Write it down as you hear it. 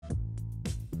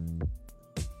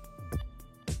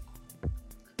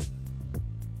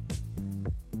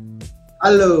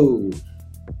Hello,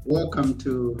 welcome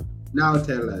to Now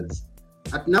Tell Us.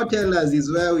 At Now Tell Us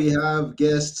is where we have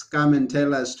guests come and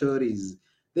tell us stories.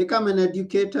 They come and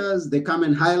educate us, they come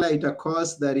and highlight a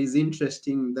cause that is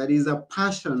interesting, that is a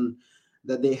passion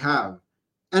that they have.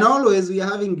 And always we are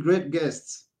having great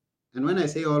guests. And when I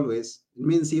say always, it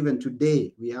means even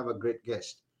today we have a great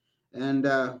guest. And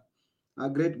our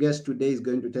great guest today is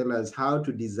going to tell us how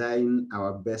to design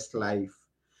our best life.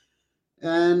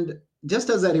 And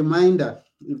just as a reminder,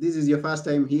 if this is your first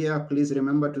time here, please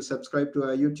remember to subscribe to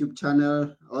our YouTube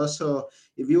channel. Also,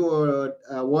 if you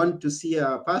want to see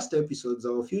our past episodes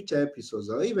or future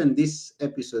episodes, or even this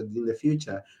episode in the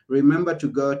future, remember to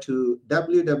go to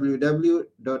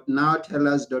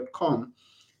www.nowtellus.com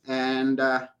and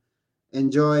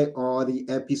enjoy all the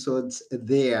episodes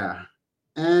there.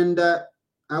 And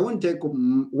I won't take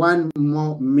one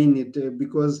more minute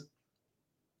because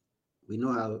we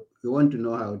want to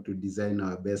know how to design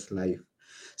our best life.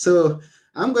 So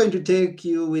I'm going to take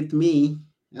you with me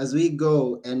as we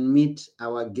go and meet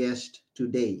our guest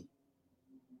today,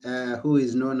 who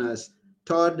is known as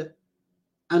Todd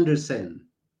Andrewsen.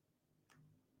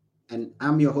 And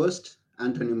I'm your host,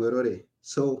 Anthony Morore.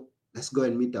 So let's go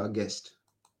and meet our guest.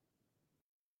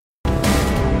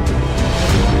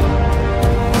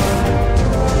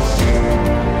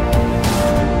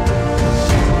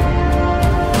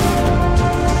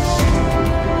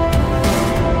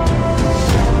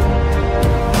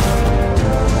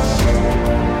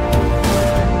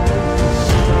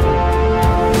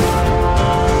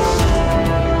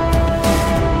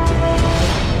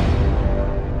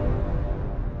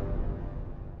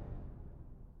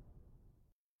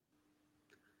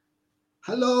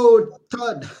 Hello,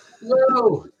 Todd.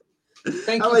 Hello.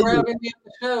 Thank How you are for you? having me on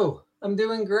the show. I'm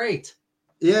doing great.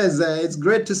 Yes, it's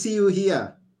great to see you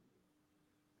here.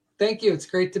 Thank you. It's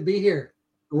great to be here.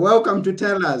 Welcome to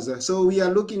Tell Us. So we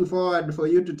are looking forward for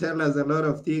you to tell us a lot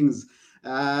of things,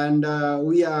 and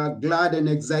we are glad and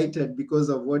excited because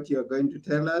of what you are going to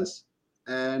tell us,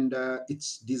 and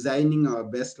it's designing our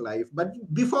best life. But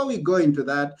before we go into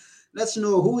that, let's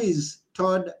know who is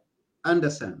Todd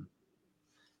Anderson.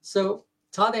 So,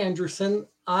 Todd Andrewsen,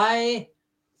 my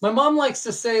mom likes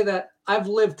to say that I've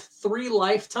lived 3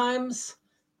 lifetimes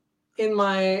in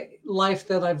my life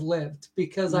that I've lived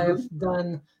because I have Mhm.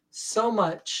 done so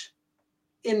much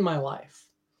in my life.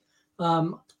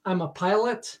 I'm a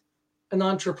pilot, an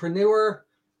entrepreneur,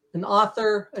 an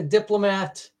author, a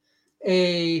diplomat,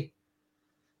 a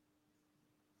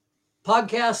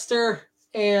podcaster,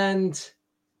 and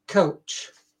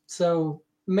coach. So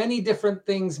many different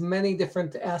things, many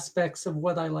different aspects of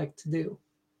what I like to do.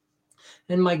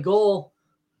 And my goal,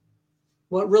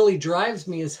 what really drives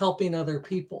me, is helping other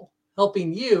people,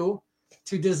 helping you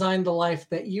to design the life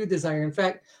that you desire. In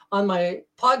fact, on my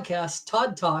podcast,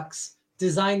 Todd Talks,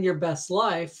 Design Your Best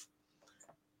Life,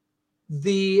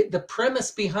 the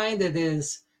premise behind it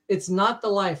is it's not the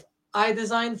life I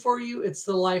designed for you, it's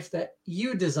the life that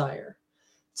you desire.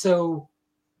 So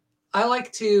I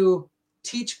like to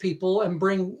teach people and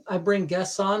I bring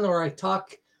guests on, or I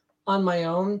talk on my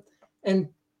own and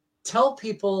tell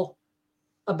people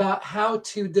about how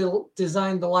to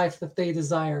design the life that they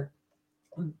desire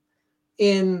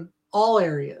in all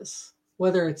areas,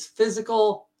 whether it's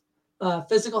physical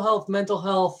health, mental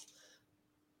health,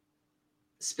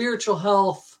 spiritual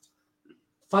health,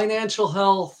 financial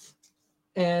health,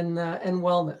 and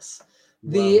wellness.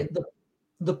 Wow.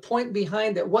 The point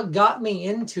behind it, what got me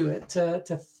into it,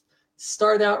 to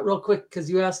start out real quick, because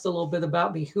you asked a little bit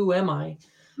about me. Who am I?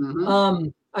 Mm-hmm.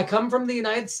 I come from the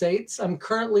United States. I'm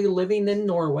currently living in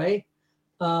Norway.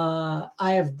 I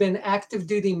have been active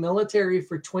duty military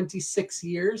for 26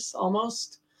 years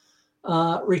almost,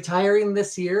 retiring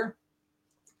this year.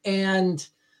 And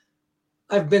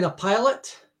I've been a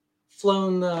pilot,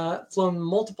 flown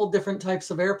multiple different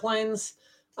types of airplanes.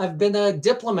 I've been a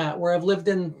diplomat where I've lived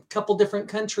in a couple different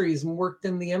countries and worked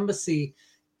in the embassy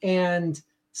and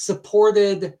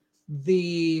supported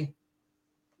the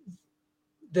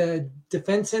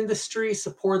defense industry,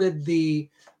 supported the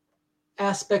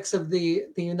aspects of the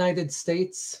United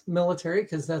States military,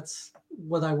 because that's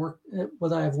what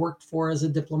I've worked for as a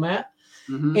diplomat.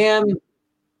 Mm-hmm. And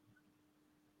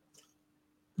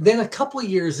then a couple of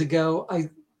years ago,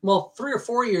 3 or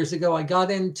 4 years ago, I got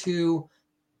into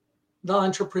the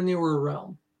entrepreneur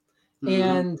realm, Mm-hmm.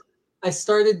 and I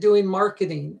started doing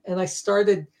marketing, and I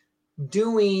started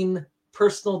doing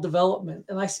personal development.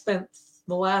 And I spent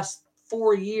the last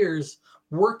 4 years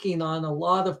working on a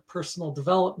lot of personal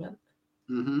development.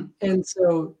 Mm-hmm. And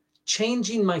so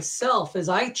changing myself as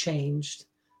I changed,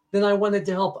 then I wanted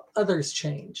to help others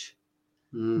change,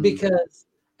 Mm. because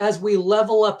as we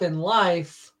level up in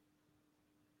life,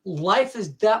 life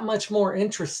is that much more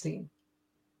interesting.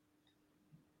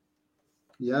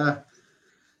 Yeah.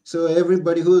 So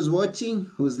everybody who's watching,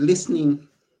 who's listening,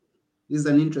 this is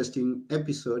an interesting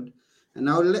episode. And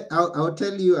I'll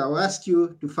tell you, I'll ask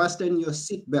you to fasten your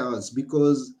seatbelts,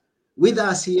 because with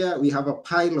us here, we have a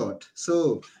pilot.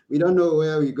 So we don't know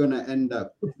where we're going to end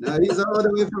up. Now, he's all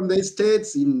the way from the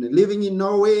States, living in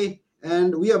Norway,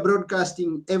 and we are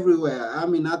broadcasting everywhere.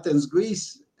 I'm in Athens,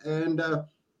 Greece, and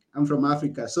I'm from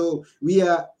Africa. So we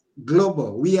are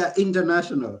global, we are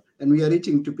international, and we are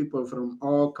reaching to people from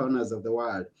all corners of the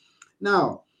world.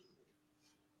 Now,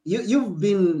 you've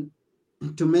been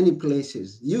to many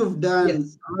places. You've done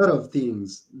Yes. a lot of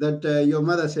things that your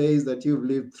mother says that you've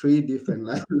lived 3 different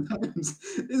lifetimes.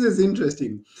 This is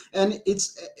interesting, and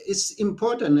it's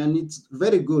important and it's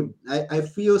very good. I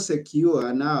feel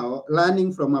secure now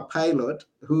learning from a pilot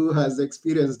who has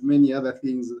experienced many other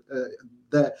things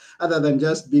that other than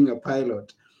just being a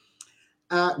pilot.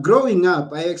 Growing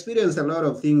up, I experienced a lot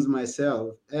of things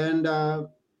myself, and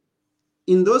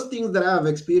in those things that I have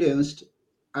experienced,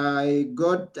 I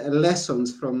got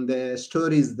lessons from the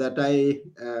stories that I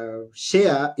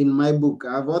share in my book.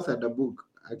 I've authored a book,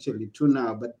 actually two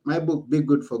now, but my book, Be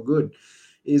Good for Good,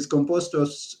 is composed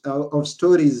of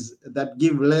stories that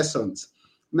give lessons.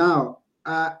 Now,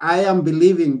 I am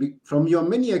believing from your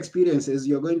many experiences,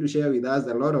 you're going to share with us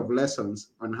a lot of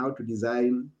lessons on how to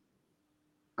design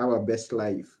our best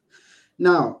life.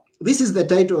 Now, this is the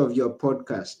title of your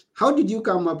podcast. How did you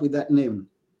come up with that name?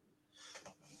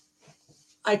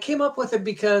 I came up with it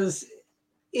because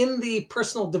in the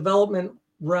personal development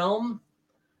realm,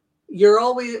 we're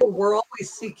always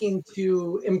seeking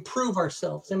to improve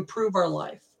ourselves, improve our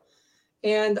life.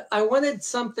 And I wanted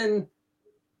something,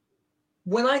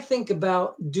 when I think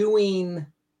about doing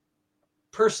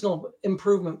personal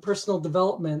improvement, personal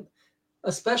development,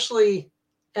 especially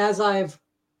as I've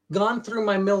gone through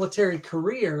my military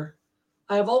career,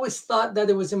 I've always thought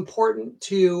that it was important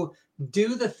to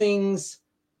do the things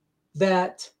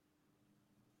that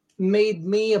made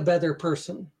me a better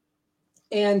person.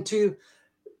 And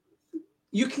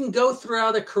you can go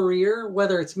throughout a career,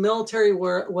 whether it's military,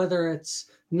 whether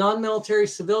it's non-military,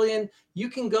 civilian, you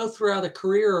can go throughout a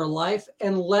career or life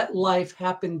and let life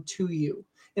happen to you.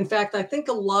 In fact, I think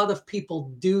a lot of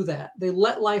people do that. They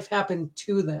let life happen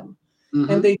to them.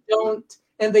 And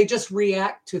they just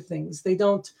react to things. They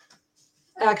don't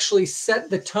actually set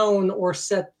the tone or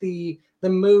set the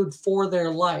mood for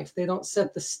their life. They don't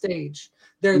set the stage.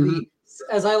 They're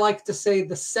as I like to say,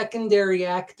 the secondary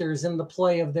actors in the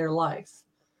play of their life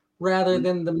rather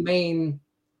than the main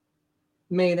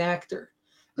actor.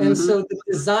 And so the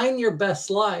design your best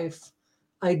life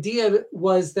idea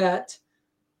was that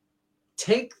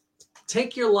take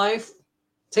your life,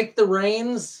 take the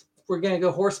reins. We're going to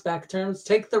go horseback terms.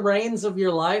 Take the reins of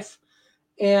your life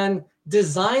and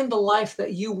design the life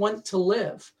that you want to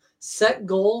live. Set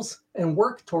goals and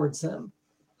work towards them.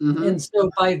 And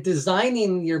so by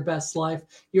designing your best life,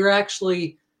 you're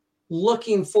actually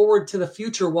looking forward to the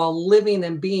future while living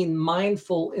and being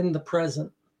mindful in the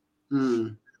present.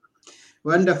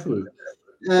 Wonderful.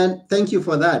 And thank you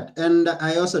for that. And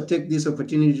I also take this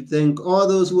opportunity to thank all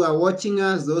those who are watching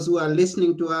us, those who are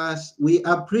listening to us. We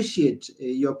appreciate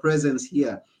your presence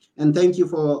here. And thank you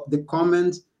for the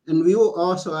comments. And we will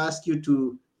also ask you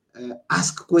to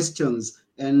ask questions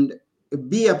and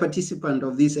be a participant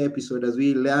of this episode as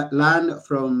we learn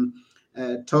from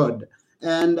Todd.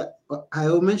 And I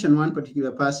will mention one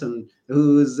particular person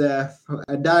whose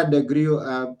dad grew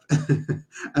up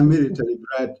a military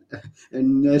brat,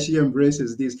 and she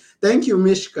embraces this. Thank you,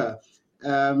 Mishka.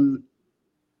 And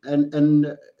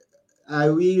I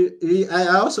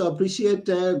also appreciate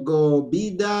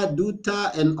Gobida,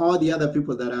 Duta, and all the other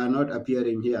people that are not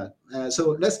appearing here.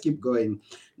 So let's keep going.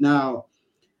 Now,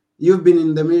 you've been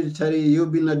in the military,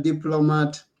 you've been a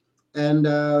diplomat, and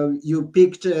you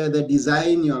picked the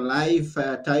Design Your Life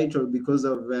title because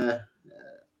of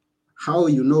how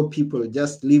people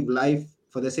just live life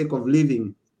for the sake of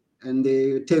living, and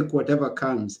they take whatever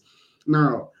comes.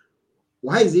 Now,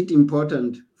 why is it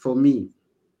important for me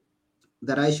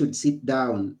that I should sit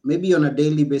down, maybe on a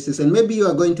daily basis, and maybe you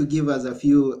are going to give us a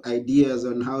few ideas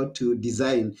on how to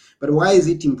design, but why is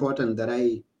it important that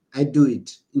I do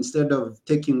it instead of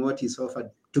taking what is offered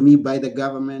to me by the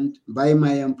government, by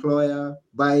my employer,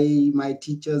 by my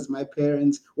teachers, my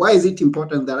parents? Why is it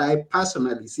important that I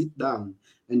personally sit down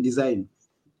and design?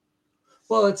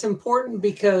 Well, it's important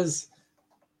because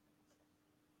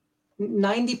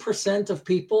 90% of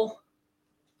people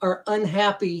are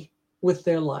unhappy with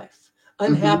their life,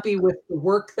 unhappy with the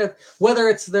work that, whether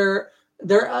it's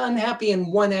they're unhappy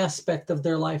in one aspect of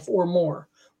their life or more,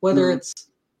 whether Mm-hmm. it's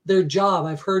their job.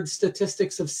 I've heard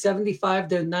statistics of 75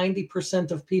 to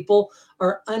 90% of people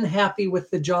are unhappy with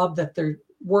the job that they're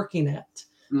working at.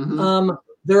 Mm-hmm.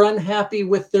 They're unhappy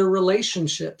with their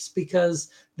relationships because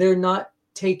they're not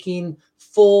taking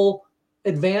full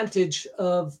advantage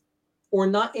of, or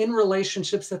not in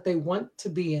relationships that they want to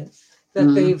be in, that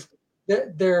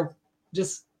Mm-hmm. they're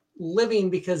just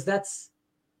living because that's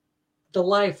the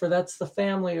life, or that's the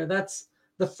family, or that's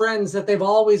the friends that they've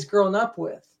always grown up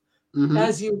with. Mm-hmm.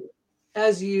 As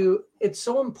you it's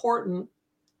so important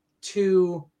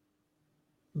to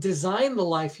design the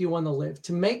life you want to live,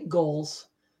 to make goals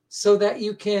so that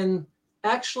you can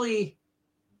actually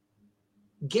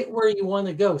get where you want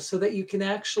to go, so that you can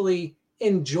actually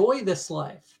enjoy this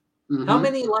life. How Mm-hmm.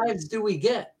 many lives do we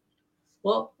get?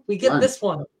 Well, we get One. this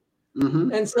one.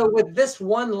 Mm-hmm. And so with this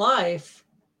one life,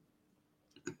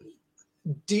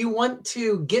 do you want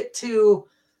to get to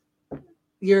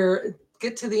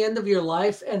the end of your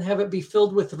life and have it be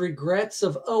filled with regrets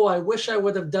of, oh, I wish I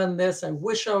would have done this, I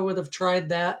wish I would have tried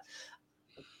that,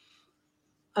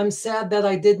 I'm sad that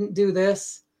I didn't do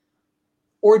this?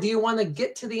 Or do you want to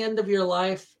get to the end of your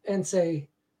life and say,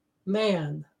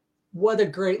 man, what a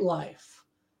great life.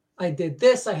 I did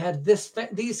this, I had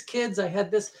these kids, I had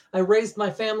this, I raised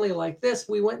my family like this,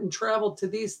 we went and traveled to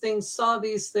these things, saw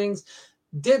these things,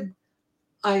 did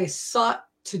I sought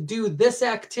to do this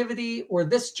activity or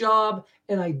this job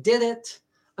and I did it.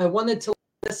 I wanted to learn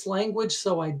this language,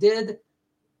 so I did.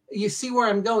 You see where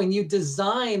I'm going. You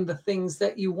design the things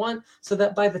that you want so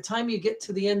that by the time you get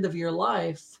to the end of your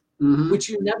life, Mm-hmm. which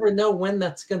you never know when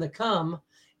that's going to come,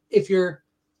 if you're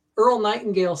Earl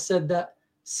Nightingale said that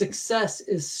success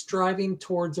is striving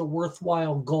towards a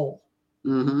worthwhile goal.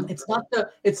 Mm-hmm.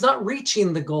 It's not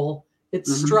reaching the goal, it's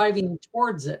Mm-hmm. striving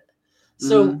towards it. Mm-hmm.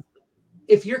 So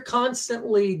if you're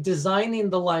constantly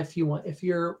designing the life you want, if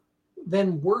you're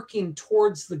then working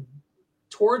towards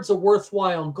a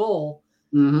worthwhile goal,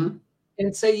 Mm-hmm.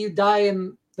 and say you die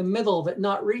in the middle of it,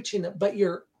 not reaching it, but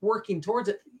you're working towards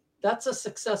it, that's a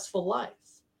successful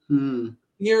life. Mm-hmm.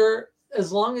 You're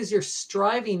As long as you're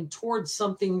striving towards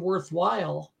something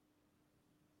worthwhile,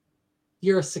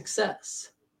 you're a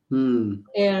success. Mm-hmm.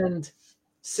 And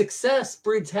success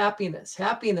breeds happiness.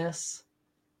 Happiness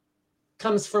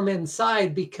comes from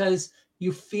inside because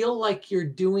you feel like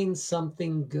you're doing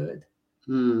something good.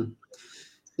 Mm.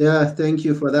 Yeah, thank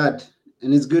you for that.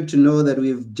 And it's good to know that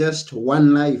we've just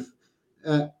one life.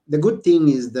 The good thing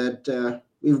is that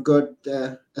we've got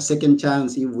a second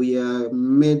chance if we are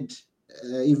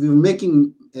if we're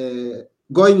making,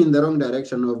 going in the wrong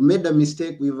direction or made a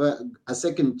mistake, we've a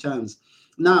second chance.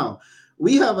 Now,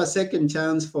 we have a second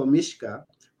chance for Mishka,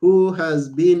 who has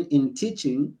been in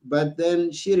teaching, but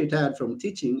then she retired from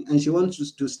teaching and she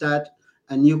wants to start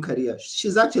a new career.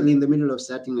 She's actually in the middle of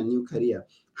starting a new career.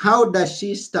 How does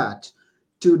she start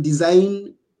to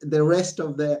design the rest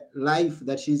of the life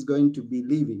that she's going to be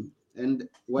living and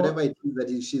whatever Well, it is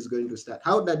that she's going to start?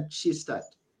 How did she start?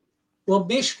 well,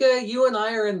 Mishka, you and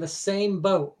I are in the same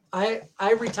boat. I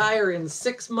retire in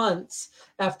 6 months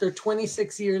after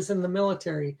 26 years in the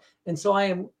military. And so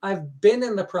I've been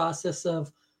in the process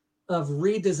of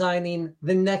redesigning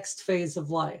the next phase of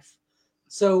life.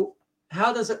 So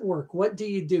how does it work? What do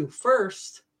you do?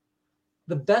 First,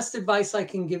 the best advice I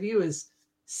can give you is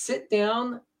sit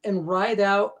down and write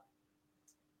out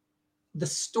the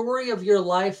story of your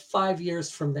life 5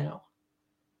 years from now,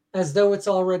 as though it's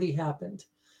already happened.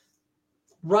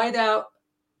 Write out,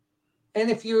 and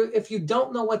if you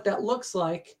don't know what that looks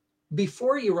like,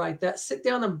 before you write that, sit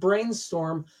down and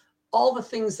brainstorm all the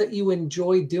things that you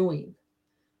enjoy doing,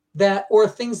 that or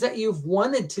things that you've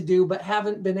wanted to do but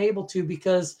haven't been able to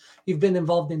because you've been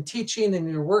involved in teaching and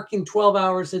you're working 12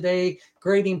 hours a day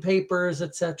grading papers,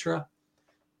 etc.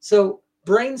 So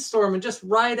brainstorm and just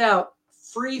write out,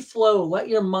 free flow, let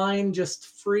your mind just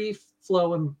free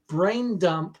flow and brain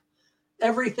dump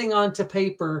everything onto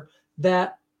paper,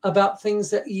 that about things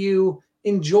that you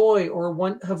enjoy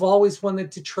or have always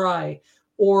wanted to try,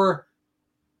 or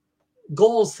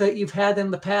goals that you've had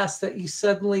in the past that you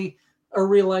suddenly are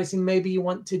realizing maybe you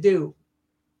want to do.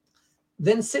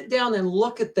 Then sit down and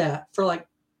look at that for like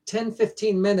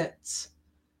 10-15 minutes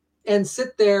and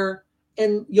sit there,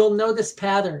 and you'll notice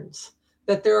patterns,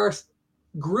 that there are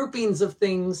groupings of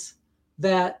things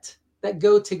that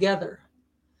go together.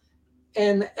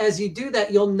 And as you do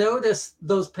that, you'll notice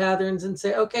those patterns and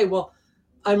say, okay, well,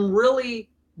 I'm really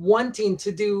wanting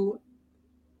to do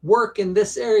work in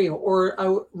this area, or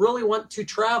I really want to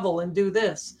travel and do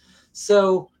this.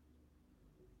 So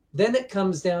then it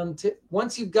comes down to,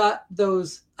 once you've got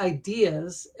those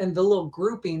ideas and the little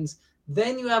groupings,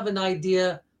 then you have an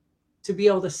idea to be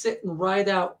able to sit and write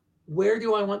out, where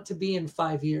do I want to be in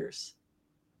 5 years?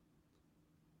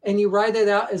 And you write it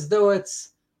out as though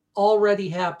it's already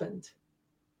happened.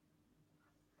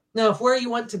 Now, if where you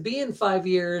want to be in 5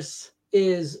 years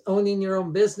is owning your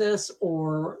own business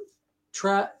or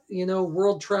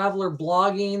world traveler,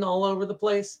 blogging all over the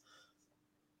place,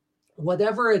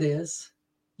 whatever it is,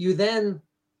 you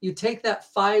take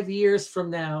that 5 years from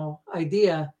now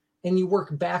idea and you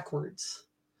work backwards.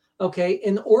 Okay,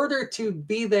 in order to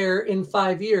be there in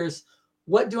 5 years,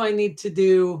 what do I need to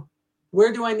do?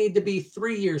 Where do I need to be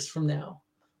 3 years from now?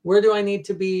 Where do I need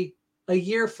to be a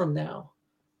year from now?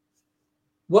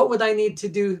 What would I need to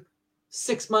do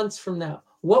 6 months from now?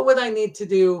 What would I need to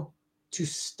do to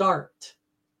start?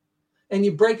 And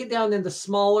you break it down into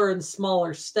smaller and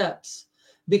smaller steps.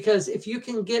 Because if you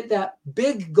can get that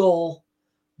big goal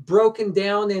broken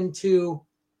down into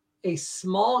a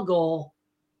small goal,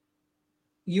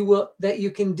 that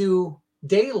you can do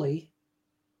daily,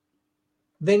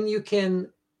 then you can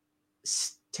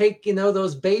take,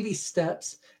 those baby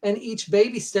steps, and each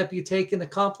baby step you take and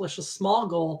accomplish a small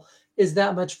goal is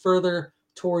that much further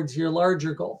towards your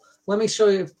larger goal. Let me show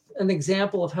you an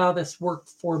example of how this worked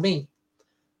for me.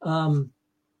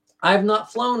 I've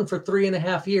not flown for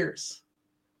 3.5 years.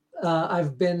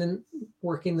 I've been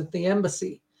working at the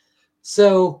embassy.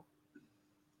 So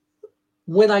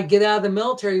when I get out of the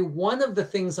military, one of the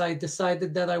things I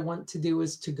decided that I want to do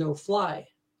is to go fly.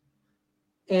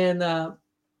 And to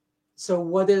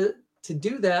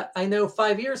do that, I know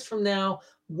 5 years from now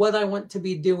what I want to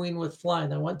be doing with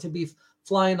flying. I want to be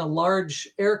flying a large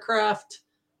aircraft.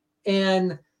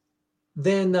 And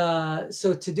then,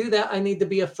 so to do that, I need to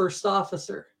be a first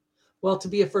officer. Well, to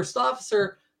be a first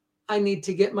officer, I need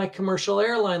to get my commercial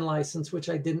airline license, which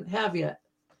I didn't have yet.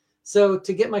 So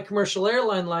to get my commercial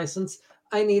airline license,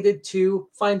 I needed to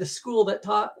find a school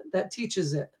that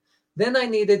teaches it. Then I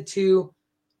needed to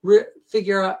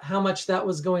figure out how much that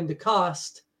was going to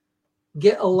cost,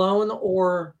 get a loan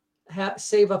or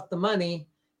save up the money,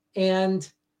 and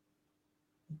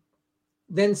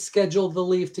then schedule the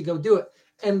leave to go do it.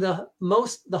 And the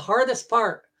hardest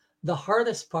part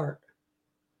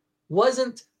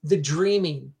wasn't the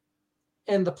dreaming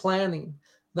and the planning.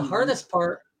 The hardest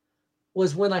part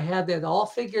was when I had that all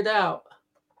figured out.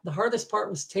 The hardest part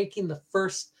was taking the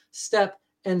first step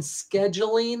and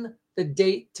scheduling the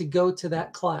date to go to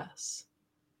that class.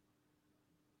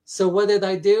 So what did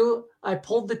I do? I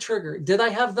pulled the trigger. Did I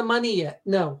have the money yet?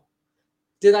 No.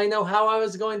 Did I know how I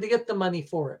was going to get the money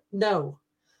for it? No.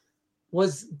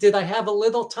 Did I have a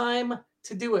little time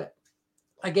to do it?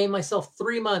 I gave myself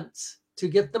 3 months to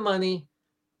get the money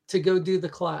to go do the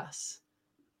class.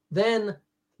 Then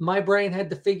my brain had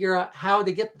to figure out how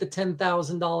to get the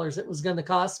 $10,000 it was going to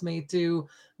cost me to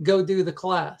go do the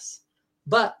class.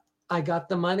 But I got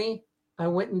the money. I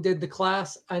went and did the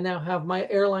class. I now have my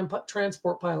airline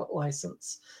transport pilot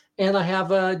license. And I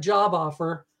have a job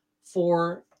offer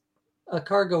for a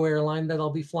cargo airline that I'll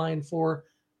be flying for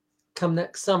come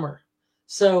next summer.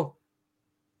 So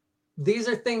these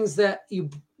are things that you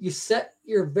set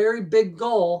your very big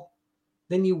goal,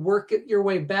 then you work it your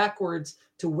way backwards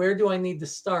to where do I need to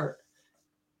start?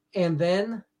 And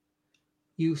then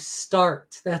you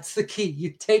start. That's the key.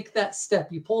 You take that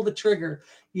step, you pull the trigger,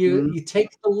 you take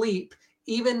the leap.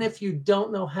 Even if you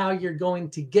don't know how you're going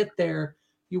to get there,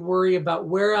 you worry about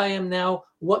where I am now.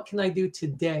 What can I do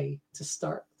today to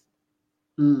start?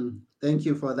 Thank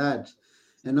you for that.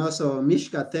 And also,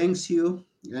 Mishka thanks you.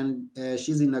 And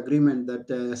she's in agreement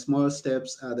that small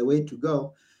steps are the way to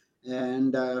go.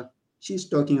 And she's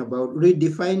talking about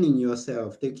redefining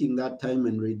yourself, taking that time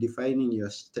and redefining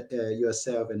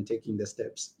yourself and taking the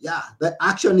steps. Yeah, the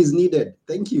action is needed.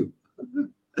 Thank you.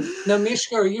 Now,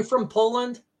 Mishka, are you from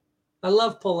Poland? I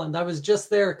love Poland. I was just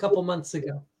there a couple months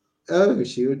ago. Oh,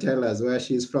 she will tell us where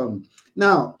she's from.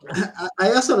 Now,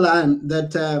 I also learned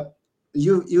that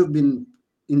you've been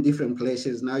in different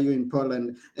places. Now you're in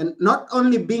Poland. And not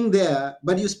only being there,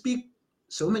 but you speak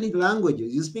so many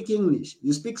languages. You speak English,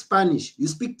 you speak Spanish, you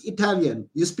speak Italian,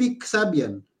 you speak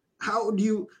Serbian. How do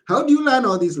you learn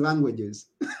all these languages?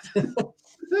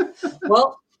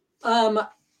 Well,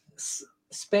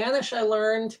 Spanish I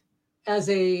learned as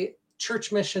a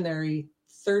church missionary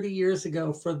 30 years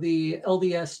ago for the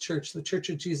LDS Church, the Church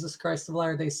of Jesus Christ of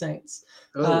Latter-day Saints.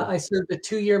 I served a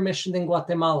 2-year mission in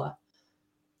Guatemala.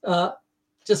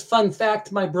 Just fun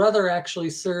fact, my brother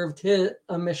actually served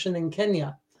a mission in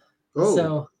Kenya. Oh.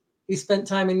 So he spent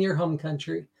time in your home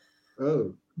country.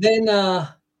 Oh. Then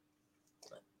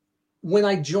when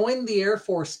I joined the Air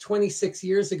Force 26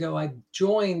 years ago, I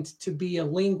joined to be a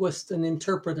linguist and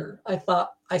interpreter. I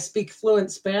thought, I speak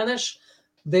fluent Spanish.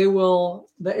 The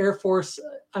Air Force,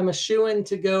 I'm a shoo-in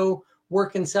to go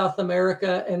work in South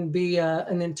America and be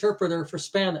an interpreter for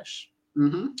Spanish.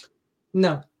 Mm-hmm.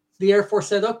 No, the Air Force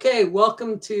said, okay,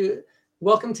 welcome to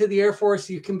the Air Force.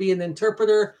 You can be an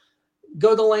interpreter.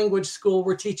 Go to language school.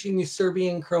 We're teaching you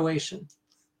Serbian and Croatian.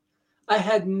 I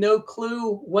had no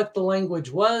clue what the language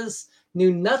was,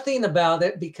 knew nothing about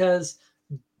it, because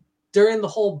during the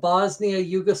whole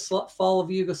fall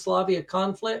of Yugoslavia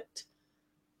conflict,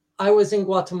 I was in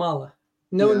Guatemala.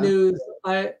 No news.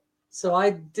 I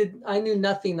knew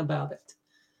nothing about it.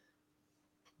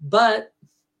 But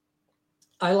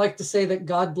I like to say that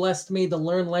God blessed me to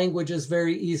learn languages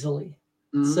very easily.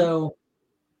 Mm-hmm. So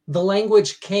the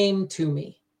language came to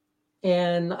me,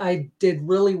 and I did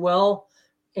really well.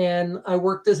 And I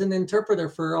worked as an interpreter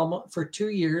for 2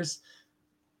 years,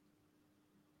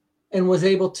 and was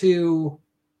able to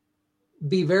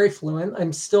be very fluent.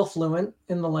 I'm still fluent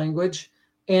in the language,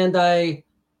 and I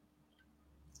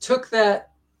took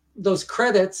those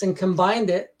credits and combined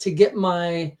it to get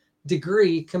my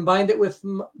degree, combined it with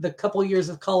the couple years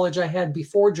of college I had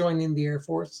before joining the Air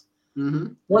Force. Mm-hmm.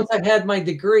 Once I had my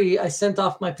degree, I sent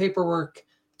off my paperwork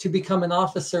to become an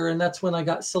officer, and that's when I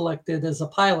got selected as a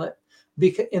pilot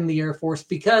in the Air Force,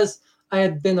 because I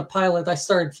had been a pilot. I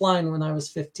started flying when I was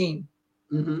 15.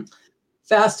 Mm-hmm.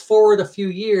 Fast forward a few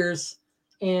years,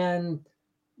 and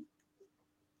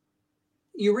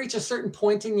you reach a certain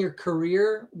point in your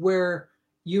career where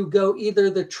you go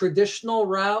either the traditional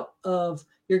route of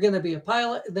you're going to be a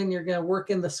pilot, then you're going to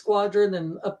work in the squadron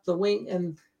and up the wing,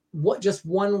 and just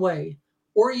one way,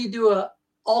 or you do a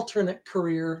alternate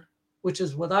career, which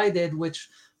is what I did, which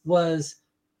was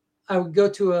I would go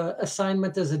to a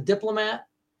assignment as a diplomat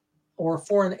or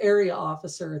foreign area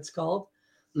officer, it's called.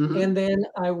 Mm-hmm. And then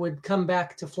I would come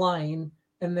back to flying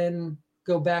and then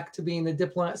go back to being a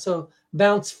diplomat. So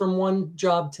bounce from one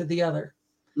job to the other.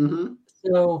 Mm-hmm.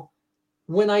 So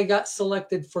when I got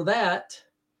selected for that,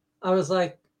 I was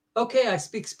like, okay, I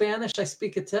speak Spanish. I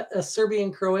speak a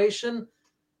Serbian Croatian.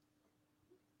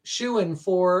 Shoo-in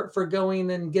for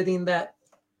going and getting that.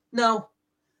 No,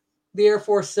 the Air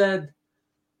Force said,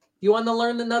 you want to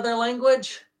learn another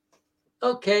language?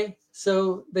 Okay.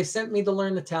 So they sent me to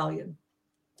learn Italian.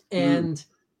 And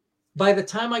by the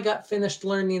time I got finished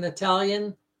learning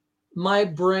Italian, my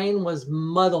brain was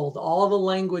muddled. All the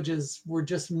languages were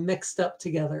just mixed up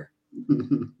together.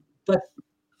 But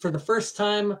for the first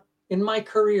time in my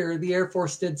career, the Air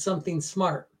Force did something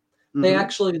smart. Mm-hmm. They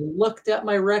actually looked at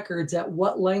my records at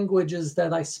what languages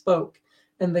that I spoke,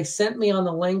 and they sent me on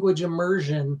a language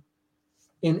immersion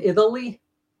in Italy,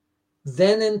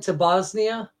 then into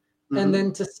Bosnia, and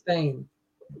then to Spain,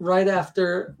 one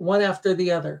after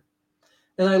the other.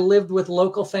 And I lived with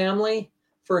local family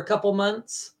for a couple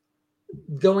months,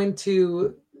 going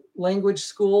to language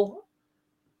school,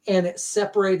 and it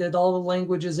separated all the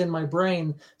languages in my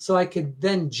brain so I could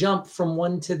then jump from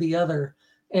one to the other.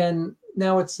 And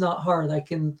now it's not hard. I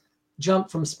can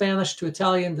jump from Spanish to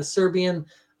Italian to Serbian,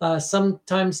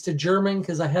 sometimes to German,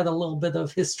 because I had a little bit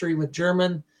of history with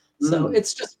German. So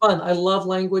it's just fun. I love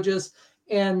languages,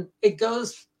 and it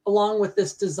goes along with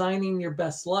this designing your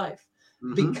best life.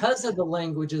 Because of the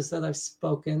languages that I've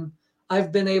spoken,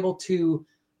 I've been able to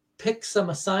pick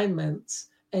some assignments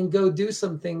and go do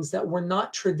some things that were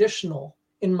not traditional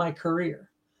in my career.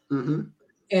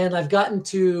 And I've gotten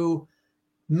to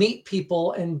meet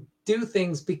people and do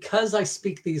things because I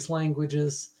speak these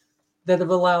languages that have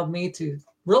allowed me to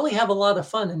really have a lot of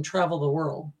fun and travel the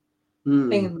world.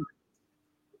 And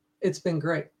it's been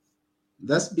great.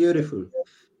 That's beautiful.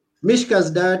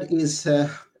 Mishka's dad is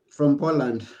from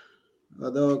Poland,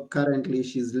 although currently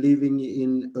she's living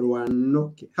in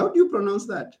Roanoke. How do you pronounce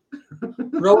that?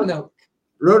 Roanoke.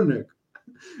 Roanoke.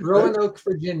 Roanoke,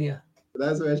 Virginia.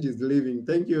 That's where she's living.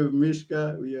 Thank you,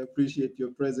 Mishka. We appreciate your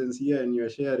presence here and your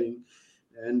sharing.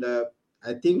 And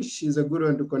I think she's a good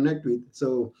one to connect with.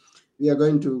 So we are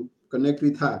going to connect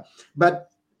with her. But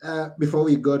before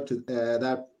we go to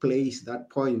that place, that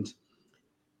point,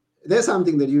 there's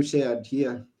something that you shared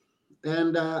here.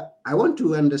 And I want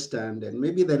to understand, and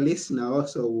maybe the listener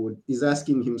also is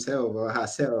asking himself or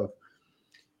herself,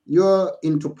 you're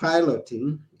into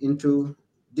piloting, into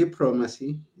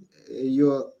diplomacy,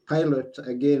 you're pilot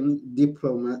again,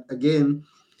 diplomat again,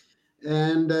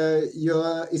 and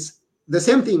it's the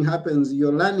same thing happens.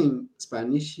 You're learning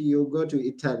Spanish, you go to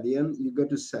Italian, you go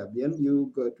to Serbian,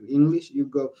 you go to English, you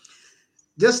go.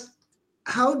 Just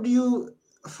how do you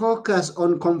focus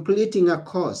on completing a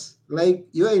course? Like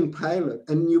you're in pilot,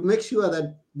 and you make sure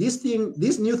that this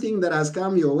new thing that has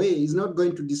come your way is not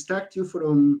going to distract you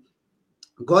from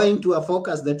going to a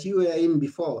focus that you were in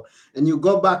before, and you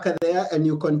go back there and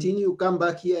you continue, come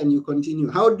back here and you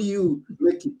continue. How do you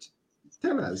make it?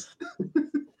 Tell us.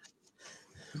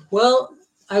 Well,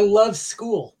 I love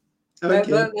school. That,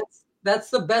 Okay. that that's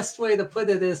the best way to put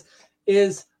it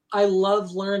is I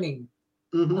love learning.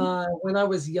 Mm-hmm. When I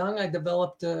was young, I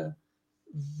developed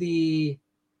the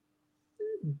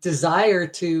desire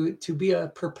to be a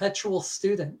perpetual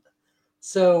student.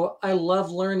 So I love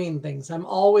learning things. I'm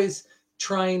always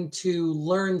trying to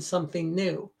learn something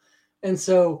new. And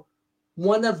so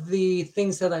one of the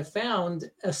things that I found,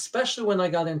 especially when I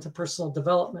got into personal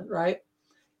development, right,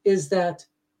 is that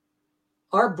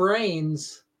our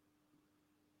brains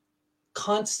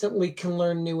constantly can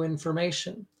learn new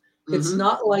information. It's Mm-hmm.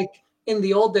 not like in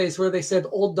the old days where they said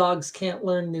old dogs can't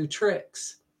learn new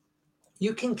tricks.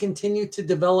 You can continue to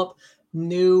develop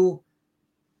new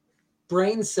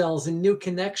brain cells and new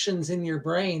connections in your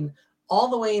brain all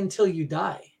the way until you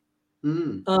die.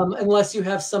 Mm-hmm. Unless you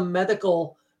have some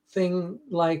medical thing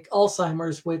like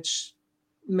Alzheimer's, which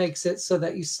makes it so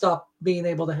that you stop being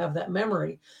able to have that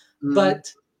memory. Mm-hmm.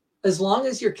 But as long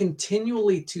as you're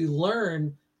continually to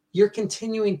learn, you're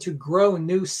continuing to grow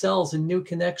new cells and new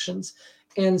connections.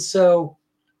 And so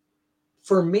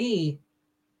for me,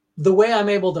 the way I'm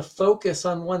able to focus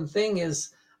on one thing is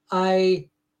I,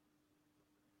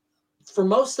 for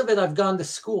most of it, I've gone to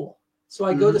school. So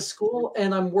I go Mm-hmm. to school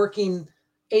and I'm working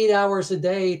 8 hours a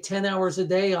day, 10 hours a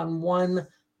day on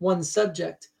one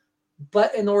subject.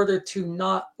 But in order to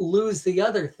not lose the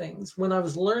other things, when I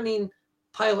was learning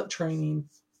pilot training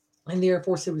in the Air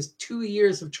Force, it was 2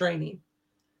 years of training.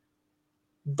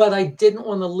 But I didn't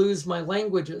want to lose my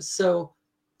languages. So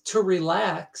to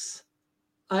relax,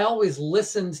 I always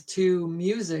listened to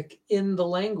music in the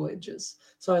languages.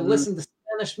 So I Mm-hmm. listened to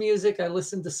Spanish music, I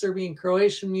listened to Serbian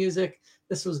Croatian music.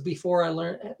 This was before I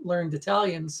learned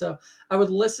Italian. So I would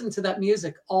listen to that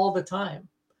music all the time.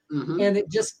 Mm-hmm. And it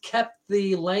just kept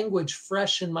the language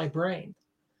fresh in my brain.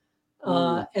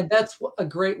 Mm-hmm. And that's a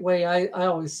great way I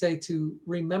always say to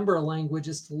remember a language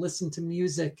is to listen to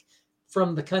music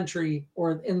from the country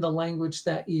or in the language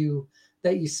that you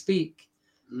speak.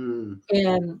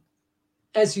 And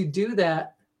as you do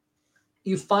that,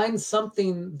 you find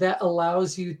something that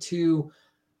allows you to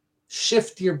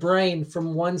shift your brain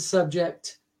from one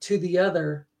subject to the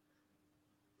other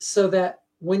so that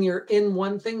when you're in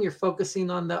one thing, you're focusing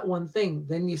on that one thing.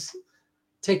 Then you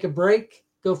take a break,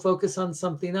 go focus on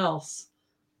something else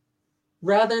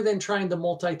rather than trying to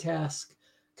multitask.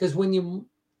 Because when you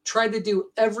try to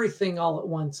do everything all at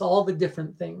once, all the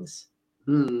different things,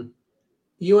 Mm-hmm.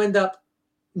 you end up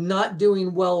not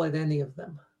doing well at any of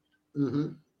them. Mm-hmm.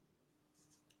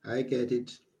 I get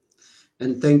it.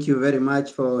 And thank you very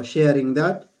much for sharing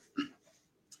that.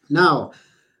 Now,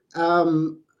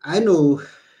 I know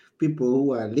people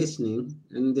who are listening,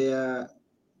 and I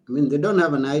mean, they don't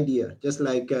have an idea. Just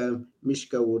like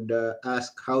Mishka would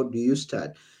ask, "How do you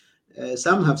start?"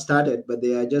 Some have started, but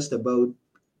they are just about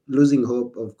losing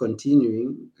hope of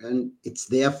continuing. And it's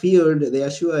their field. They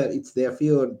are sure it's their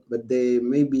field, but they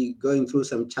may be going through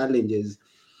some challenges.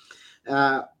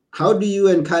 Uh, how do you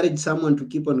encourage someone to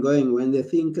keep on going when they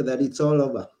think that it's all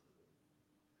over?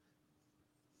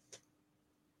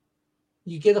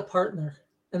 You get a partner,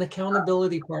 an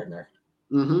accountability partner.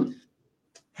 Mm-hmm.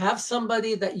 Have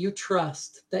somebody that you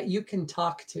trust that you can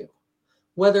talk to,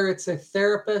 whether it's a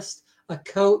therapist, a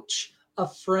coach, a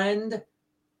friend,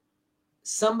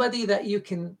 somebody that you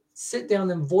can sit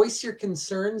down and voice your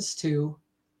concerns to,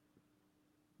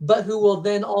 but who will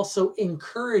then also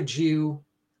encourage you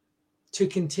to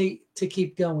continue to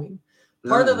keep going.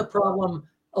 Part of Ah, the problem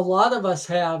a lot of us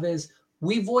have is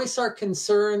we voice our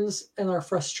concerns and our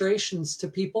frustrations to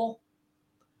people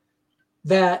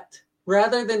that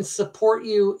rather than support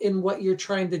you in what you're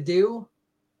trying to do,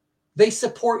 they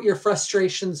support your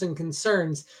frustrations and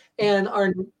concerns and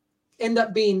are end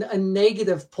up being a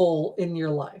negative pull in your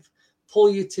life, pull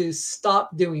you to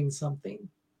stop doing something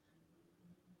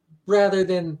rather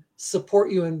than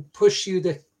support you and push you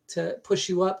to push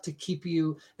you up to keep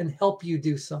you and help you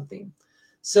do something.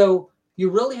 So you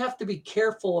really have to be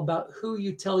careful about who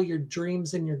you tell your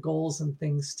dreams and your goals and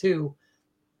things to.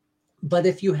 But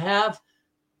if you have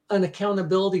an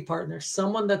accountability partner,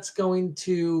 someone that's going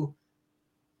to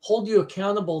hold you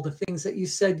accountable to things that you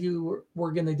said you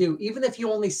were going to do, even if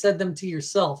you only said them to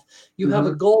yourself, you have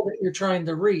a mhm, goal that you're trying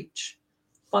to reach.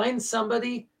 Find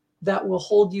somebody that will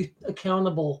hold you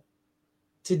accountable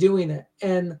to doing it.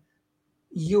 And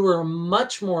you are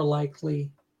much more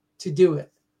likely to do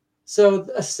it. So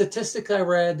a statistic I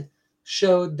read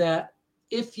showed that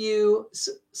if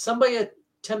somebody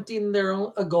attempting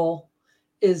a goal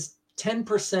is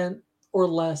 10% or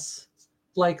less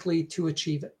likely to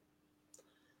achieve it.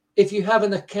 If you have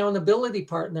an accountability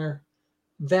partner,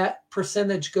 that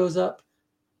percentage goes up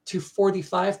to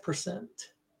 45%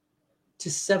 to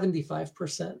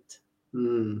 75%.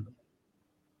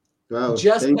 Wow.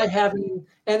 Just by having,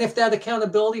 and if that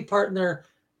accountability partner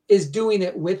is doing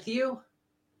it with you,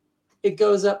 it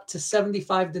goes up to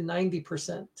 75 to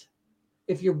 90%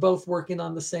 if you're both working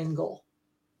on the same goal.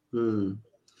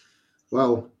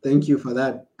 Wow, thank you for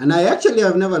that. And I actually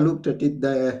have never looked at it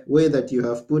the way that you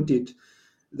have put it,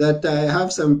 that I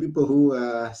have some people who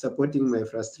are supporting my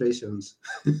frustrations.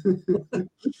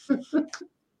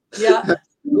 Yeah,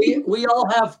 we all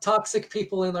have toxic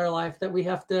people in our life that we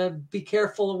have to be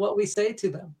careful of what we say to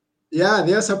them. Yeah,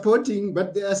 they are supporting,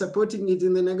 but they are supporting it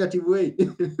in the negative way.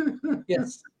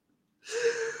 Yes.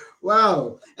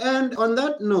 Wow. And on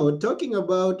that note, talking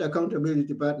about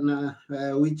accountability partner,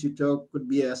 which you talk could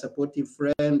be a supportive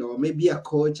friend or maybe a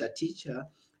coach, a teacher.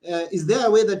 Is there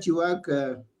a way that you work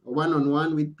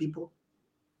one-on-one with people?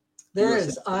 There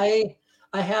is. I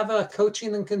have a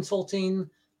coaching and consulting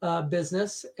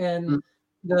business, and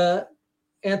the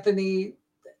Anthony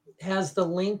has the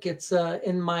link. It's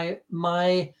in my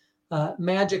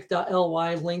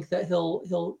magic.ly link that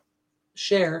he'll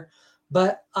share.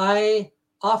 But I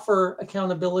offer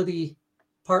accountability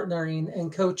partnering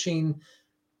and coaching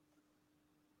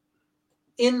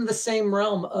in the same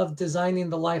realm of designing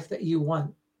the life that you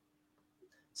want.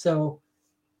 So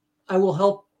I will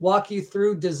help walk you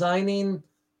through designing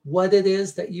what it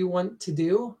is that you want to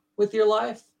do with your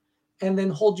life, and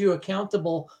then hold you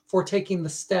accountable for taking the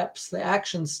steps, the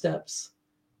action steps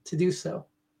to do so.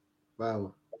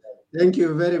 Wow. Thank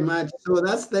you very much. So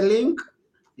that's the link.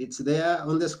 It's there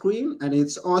on the screen, and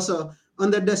it's also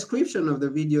on the description of the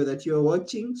video that you're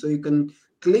watching. So you can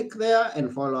click there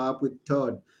and follow up with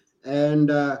Todd and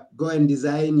go and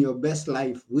design your best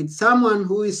life with someone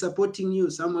who is supporting you,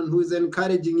 someone who is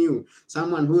encouraging you,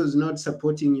 someone who is not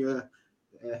supporting your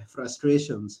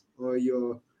frustrations or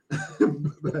your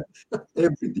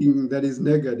everything that is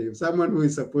negative, someone who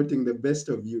is supporting the best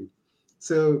of you.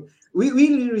 So we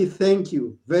really thank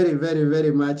you very, very,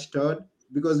 very much, Todd,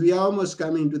 because we are almost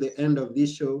coming to the end of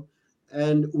this show.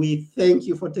 And we thank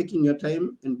you for taking your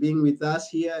time and being with us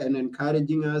here and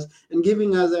encouraging us and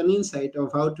giving us an insight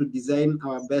of how to design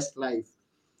our best life.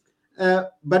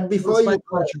 But before you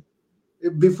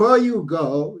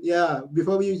go,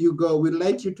 we'd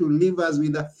like you to leave us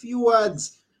with a few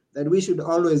words that we should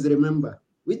always remember.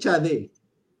 Which are they?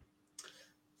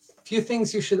 Few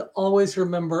things you should always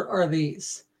remember are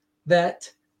these: that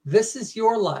this is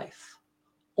your life.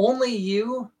 Only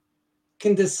you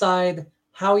can decide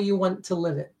how you want to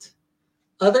live it.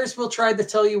 Others will try to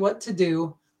tell you what to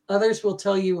do. Others will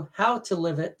tell you how to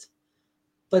live it,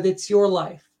 but it's your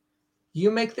life. You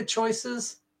make the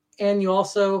choices, and you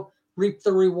also reap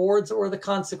the rewards or the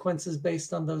consequences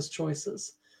based on those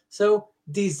choices. So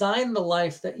design the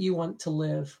life that you want to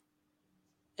live,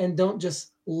 and don't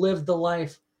just live the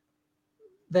life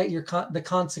that the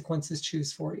consequences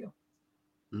choose for you.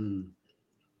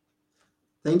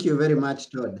 Thank you very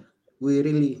much, Todd. We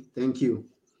really thank you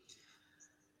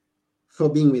for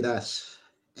being with us.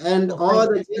 And all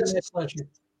the guests,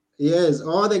 yes,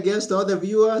 all the guests, all the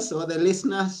viewers, all the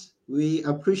listeners, we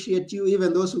appreciate you.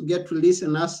 Even those who get to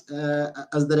listen us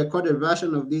as the recorded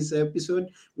version of this episode,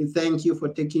 we thank you for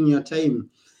taking your time.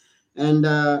 And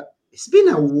it's been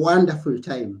a wonderful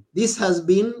time. This has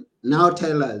been Now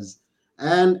Tell Us.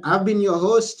 And I've been your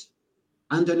host,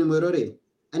 Anthony Morore.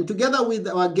 And together with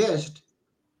our guest,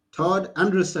 Todd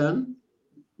Andrewsen,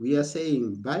 we are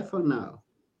saying bye for now.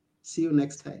 See you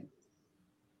next time.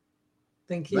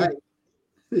 Thank you. Bye.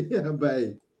 Yeah,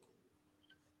 bye.